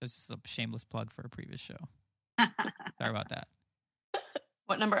 This is a shameless plug for a previous show. Sorry about that.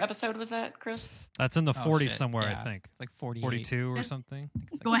 What number episode was that, Chris? That's in the 40s shit. somewhere, Yeah. I think. It's like 48. 42 or Just something.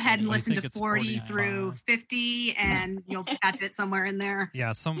 It's like Go ahead and 48. listen think to it's 40 49. through 50, and you'll catch it somewhere in there.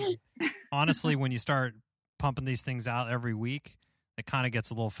 Yeah, honestly, when you start pumping these things out every week, it kind of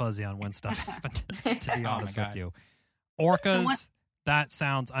gets a little fuzzy on when stuff happened, to be Oh, honest my with God. you. Orcas, that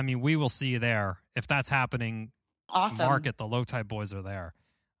sounds, I mean, we will see you there. If that's happening, Awesome. mark it. The Low Tide Boys are there.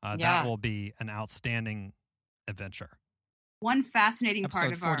 Yeah. That will be an outstanding adventure. One fascinating part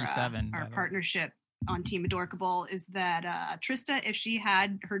Episode of our 47, by the way. partnership on Team Adorkable is that Trista, if she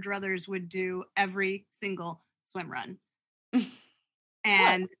had her druthers, would do every single swim run.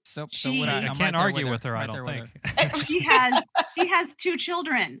 And So She- would I. I I'm can't right there argue with with her, I right there don't with think. her. she has 2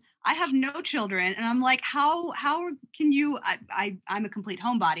 children. I have no children, and I'm like, how can you? I'm a complete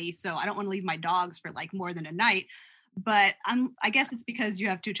homebody, so I don't want to leave my dogs for like more than a night. But I guess it's because you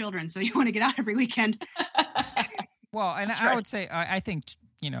have 2 children, so you want to get out every weekend. Well, and That's I right. would say, I think,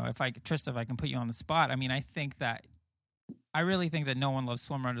 Trista, if I can put you on the spot, I mean, I really think that no one loves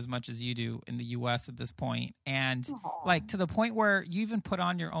swim run as much as you do in the U.S. at this point. And like to the point where you even put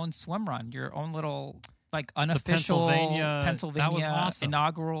on your own swim run, your own little like unofficial Pennsylvania, that was awesome.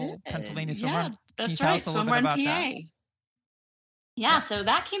 inaugural Pennsylvania swim yeah, run. Can you that's tell right. us a little Swim bit Run about PA. that? Yeah, so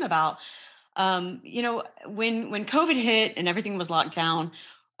that came about. When COVID hit and everything was locked down,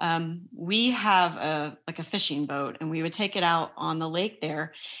 we have a fishing boat, and we would take it out on the lake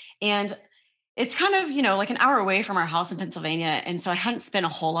there, and it's kind of like an hour away from our house in Pennsylvania, and so I hadn't spent a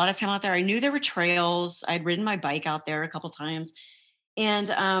whole lot of time out there. I knew there were trails. I'd ridden my bike out there a couple times, and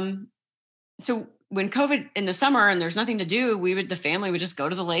so when COVID in the summer and there's nothing to do, the family would just go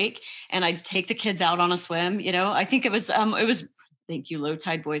to the lake, and I'd take the kids out on a swim. I think it was thank you, Low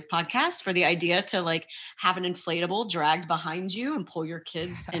Tide Boys podcast, for the idea to like have an inflatable dragged behind you and pull your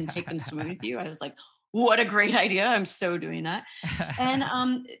kids and take them swimming with you. I was like, what a great idea. I'm so doing that. And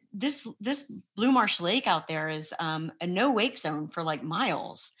this Blue Marsh Lake out there is a no wake zone for like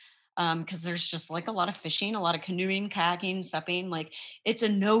miles. Because there's just like a lot of fishing, a lot of canoeing, kayaking, supping. Like it's a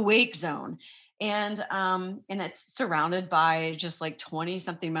no wake zone. And it's surrounded by just like 20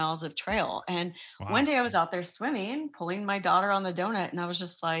 something miles of trail. And Wow. one day I was out there swimming, pulling my daughter on the donut, and I was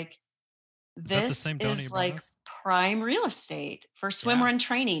just like, Is that the this same donut you is brought like us? prime real estate for swim Yeah. run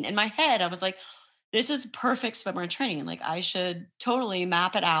training. In my head, I was like, this is perfect swim run training. Like I should totally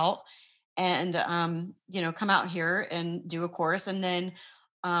map it out and come out here and do a course. And then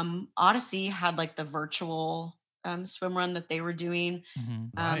Odyssey had like the virtual swim run that they were doing. Mhm.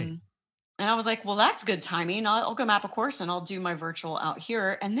 Right. And I was like, well, that's good timing. I'll go map a course and I'll do my virtual out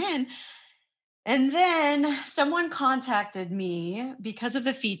here. And then someone contacted me because of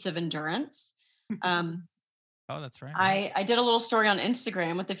the feats of endurance. Oh, that's right. I did a little story on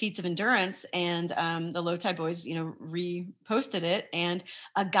Instagram with the feats of endurance, and the Low Tide Boys, reposted it. And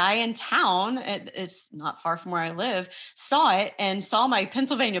a guy in town, it's not far from where I live, saw it and saw my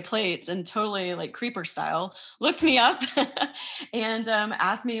Pennsylvania plates and totally like creeper style, looked me up and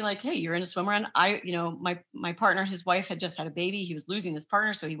asked me like, hey, you're in a swim run. My partner, his wife had just had a baby. He was losing his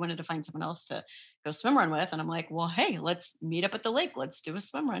partner, so he wanted to find someone else to go swim run with. And I'm like, well, hey, let's meet up at the lake. Let's do a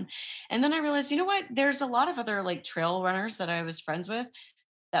swim run. And then I realized, you know what? There's a lot of other like trail runners that I was friends with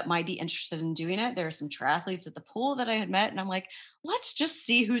that might be interested in doing it. There are some triathletes at the pool that I had met. And I'm like, let's just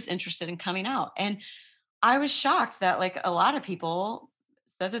see who's interested in coming out. And I was shocked that like a lot of people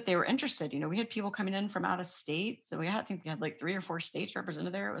said that they were interested. We had people coming in from out of state. So I think we had like 3 or 4 states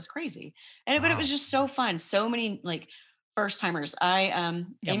represented there. It was crazy. But it was just so fun. So many like first timers. Amy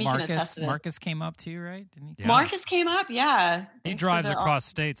can attest to this. Marcus came up too, right? Didn't he? Yeah. Marcus came up. Yeah. He Thanks drives for the- across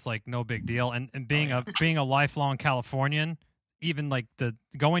states like no big deal. And being a lifelong Californian, even like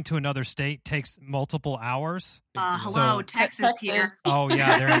going to another state takes multiple hours. Hello, So- Texas here. Oh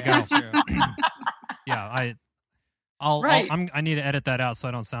yeah, there you go. That's true. Yeah, Right. I need to edit that out so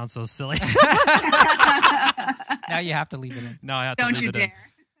I don't sound so silly. Now you have to leave it in. No, I have to Don't leave you it in.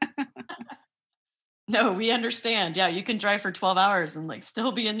 dare. No, we understand. Yeah, you can drive for 12 hours and like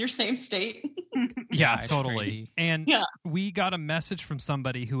still be in your same state. Yeah, it's totally. crazy. And Yeah. we got a message from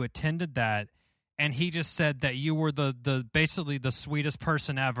somebody who attended that, and he just said that you were the basically the sweetest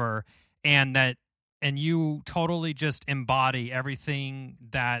person ever, and you totally just embody everything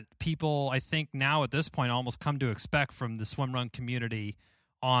that people, I think now at this point, almost come to expect from the swim run community,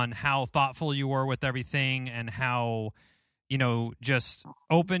 on how thoughtful you were with everything and how, just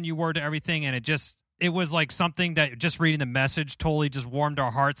open you were to everything. And it was like something that just reading the message totally just warmed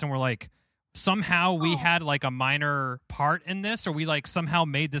our hearts, and we're like, somehow we had like a minor part in this, or we like somehow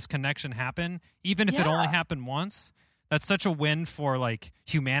made this connection happen, even if it only happened once. That's such a win for like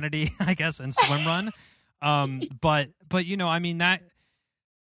humanity, I guess, in swim run. But I mean that,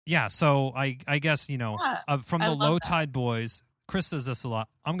 yeah. So I guess, from the Low Tide Boys, Chris says this a lot.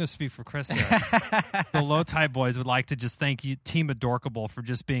 I'm going to speak for Chris here. The Low Tide Boys would like to just thank you, Team Adorkable, for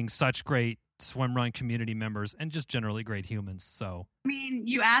just being such great swim run community members and just generally great humans. So, I mean,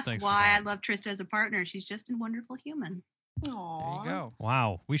 you asked Thanks for why that. I love Trista as a partner. She's just a wonderful human. Aww. There you go.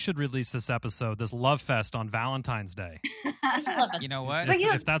 wow, we should release this episode, this love fest, on Valentine's Day. You know what? But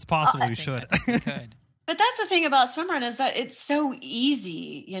If that's possible, we I should. think we could. But that's the thing about swimrun, is that it's so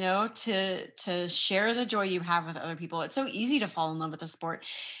easy, to share the joy you have with other people. It's so easy to fall in love with the sport.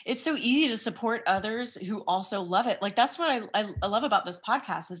 It's so easy to support others who also love it. Like, that's what I love about this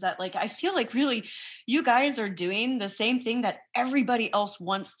podcast, is that like, I feel like really you guys are doing the same thing that everybody else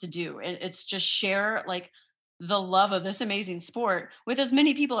wants to do. It's just share like the love of this amazing sport with as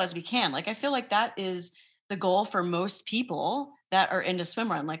many people as we can. Like, I feel like that is the goal for most people that are into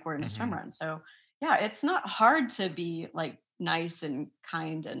swimrun, like we're into swimrun. So yeah, it's not hard to be like nice and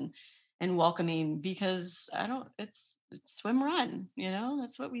kind and welcoming, because it's swim run,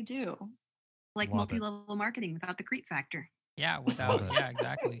 that's what we do. Like Love it. multi-level marketing without the creep factor. Yeah, Love it. yeah,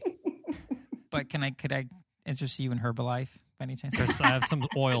 exactly. But could I interest you in Herbalife by any chance? Chris, I have some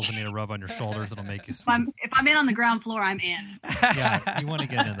oils I need to rub on your shoulders. It'll make you sweet. If I'm in on the ground floor, I'm in. Yeah, you want to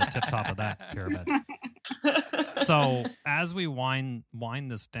get in the tip top of that pyramid. So as we wind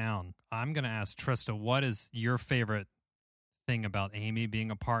this down, I'm going to ask Trista, what is your favorite thing about Amy being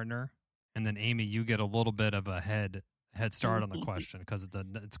a partner? And then Amy, you get a little bit of a head start on the question, because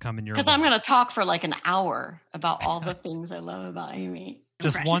it's coming your way. Because I'm going to talk for like an hour about all the things I love about Amy.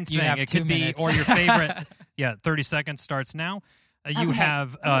 Just Right. one You thing. have It 2 could be, minutes. or your favorite. Yeah, 30 seconds starts now. You Okay.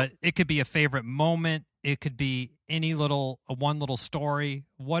 have, it could be a favorite moment. It could be one little story.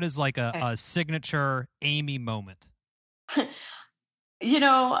 What is like a signature Amy moment?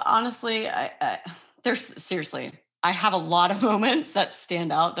 Honestly, seriously, I have a lot of moments that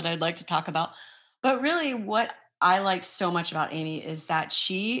stand out that I'd like to talk about. But really, what I like so much about Amy is that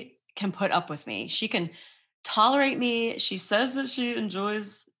she can put up with me. She can tolerate me. She says that she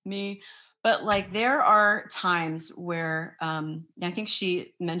enjoys me. But like, there are times where, I think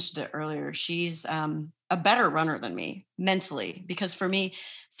she mentioned it earlier, she's a better runner than me mentally, because for me,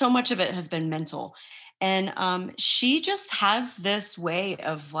 so much of it has been mental. And she just has this way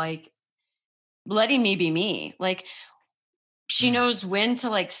of like letting me be me. Like, she knows when to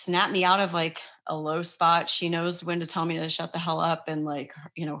like snap me out of like a low spot. She knows when to tell me to shut the hell up and like,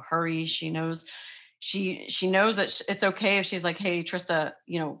 hurry. She knows that it's okay if she's like, hey, Trista,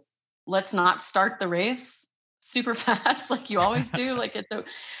 let's not start the race super fast like you always do.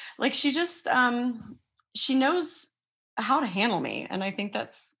 Like she just she knows how to handle me, and I think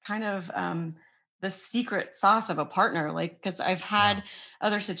that's kind of the secret sauce of a partner. Like, because I've had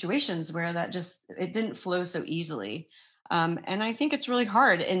other situations where that it didn't flow so easily, and I think it's really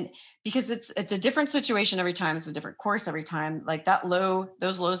hard, and because it's a different situation every time. It's a different course every time. Like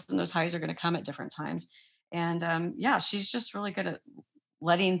those lows and those highs are going to come at different times, and she's just really good at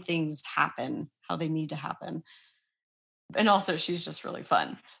letting things happen how they need to happen. And also, she's just really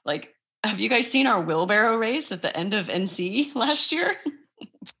fun. Like, have you guys seen our wheelbarrow race at the end of NC last year?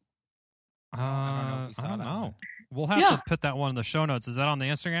 I don't know if we saw I don't that know. one. We'll have to put that one in the show notes. Is that on the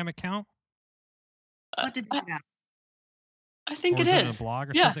Instagram account? What did you have? I think Or it is it is. a blog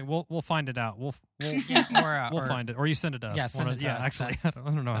or Yeah. something? We'll find it out. We'll Or find it, or you send it to us. Yeah, send it to us. Actually, That's- I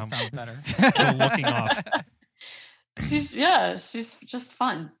don't know how that sounds better. we're looking off. She's just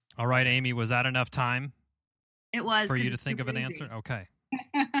fun. All right, Amy, was that enough time It was for 'cause you to it's think of super an easy. answer? Okay,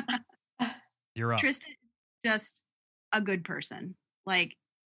 you're up. Tristan is just a good person. Like,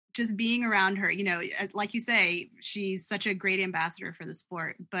 just being around her, like you say, she's such a great ambassador for the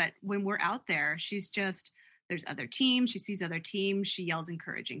sport. But when we're out there, there's other teams. She sees other teams. She yells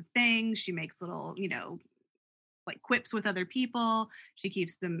encouraging things. She makes little, like quips with other people. She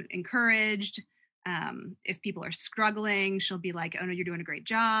keeps them encouraged. If people are struggling, she'll be like, oh no, you're doing a great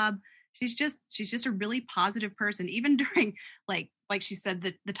job. she's just a really positive person, even during like she said,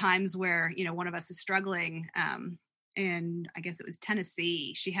 the times where, you know, one of us is struggling. And I guess it was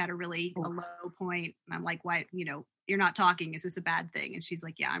Tennessee. She had a low point. And I'm like, why, you know, you're not talking. Is this a bad thing? And she's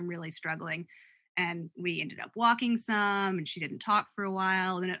like, yeah, I'm really struggling. And we ended up walking some, and she didn't talk for a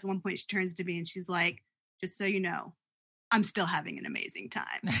while. And at one point she turns to me and she's like, just so you know, I'm still having an amazing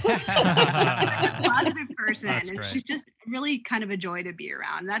time. Such a positive person. That's and great. She's just really kind of a joy to be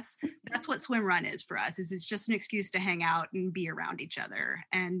around. That's what Swim Run is for us, is it's just an excuse to hang out and be around each other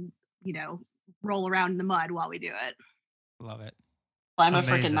and, you know, roll around in the mud while we do it. Love it. Climb a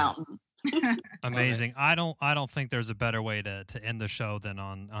Amazing. freaking mountain. Amazing. I don't think there's a better way to end the show than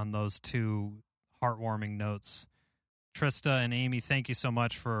on those two heartwarming notes. Trista and Amy, thank you so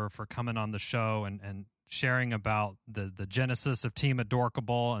much for coming on the show and sharing about the genesis of Team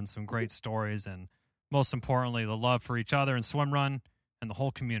Adorkable and some great stories, and most importantly, the love for each other and Swim Run and the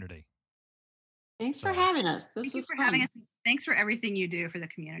whole community. Thanks for having us. Thank you for having us. Thanks for everything you do for the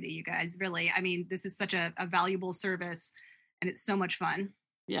community, you guys. Really, I mean, this is such a valuable service, and it's so much fun.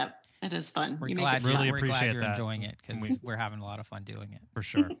 Yeah, it is fun. We're You make glad, it fun. Really we're appreciate glad you're that. enjoying it, because we're having a lot of fun doing it. For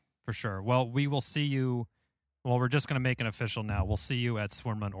sure. For sure. Well, we will see you. Well, we're just going to make an official now. We'll see you at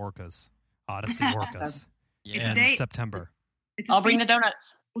Swim Run Orcas, Odyssey Orcas, Yeah. in date. September. It's a I'll bring sweet- the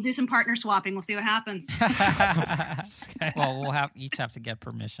donuts. We'll do some partner swapping. We'll see what happens. Well, we'll each have to get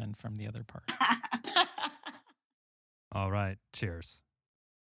permission from the other part. All right. Cheers.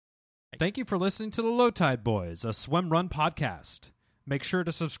 Thank you for listening to the Low Tide Boys, a swim run podcast. Make sure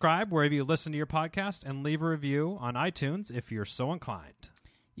to subscribe wherever you listen to your podcast and leave a review on iTunes if you're so inclined.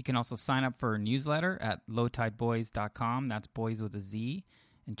 You can also sign up for a newsletter at lowtideboys.com. That's boys with a Z.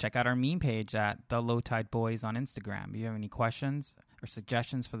 And check out our meme page at The Low Tide Boys on Instagram. If you have any questions or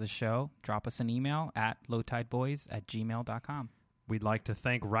suggestions for the show, drop us an email at lowtideboys@gmail.com. We'd like to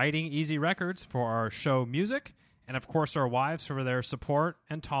thank Writing Easy Records for our show music, and of course our wives for their support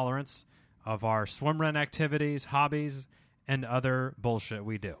and tolerance of our swim run activities, hobbies, and other bullshit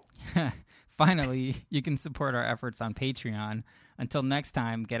we do. Finally, you can support our efforts on Patreon. Until next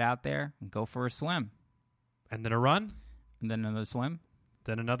time, get out there and go for a swim. And then a run, And then another swim.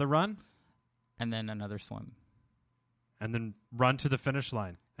 then another run, And then another swim. and then run to the finish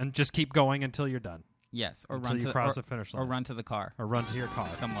line. And just keep going until you're done. Yes. Or Until run you to cross the finish line. Or run to the car Or run to your car.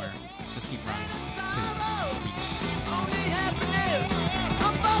 somewhere. Just keep running. Peace. Only happy